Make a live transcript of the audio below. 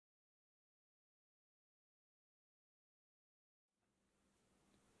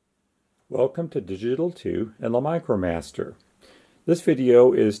Welcome to Digital 2 and the Micro-Master. This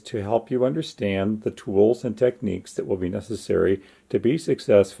video is to help you understand the tools and techniques that will be necessary to be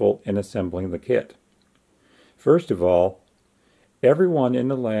successful in assembling the kit. First of all, everyone in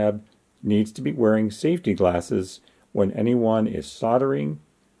the lab needs to be wearing safety glasses when anyone is soldering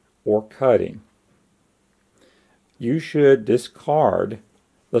or cutting. You should discard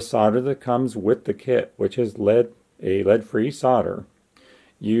the solder that comes with the kit, which is lead-free solder.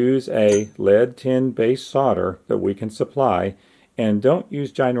 Use a lead tin based solder that we can supply, and don't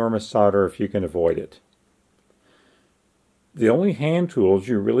use ginormous solder if you can avoid it. The only hand tools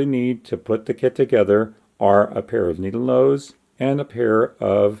you really need to put the kit together are a pair of needle nose and a pair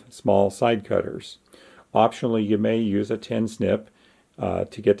of small side cutters. Optionally, you may use a tin snip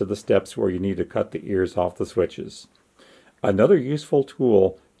to get to the steps where you need to cut the ears off the switches. Another useful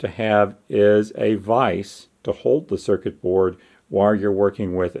tool to have is a vise to hold the circuit board while you're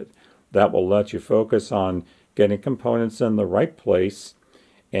working with it. That will let you focus on getting components in the right place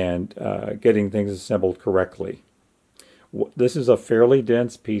and getting things assembled correctly. This is a fairly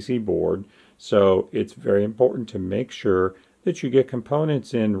dense PC board, so it's very important to make sure that you get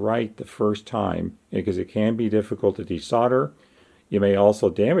components in right the first time, because it can be difficult to desolder. You may also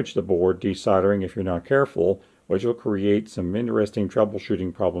damage the board desoldering if you're not careful, which will create some interesting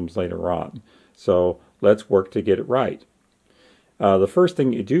troubleshooting problems later on. So let's work to get it right. The first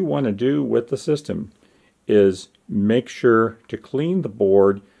thing you do want to do with the system is make sure to clean the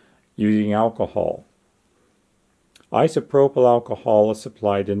board using alcohol. Isopropyl alcohol is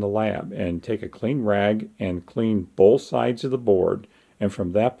supplied in the lab, and take a clean rag and clean both sides of the board, and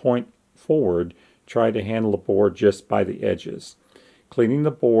from that point forward try to handle the board just by the edges. Cleaning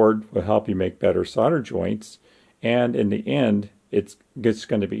the board will help you make better solder joints, and in the end it's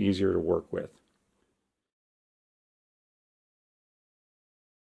going to be easier to work with.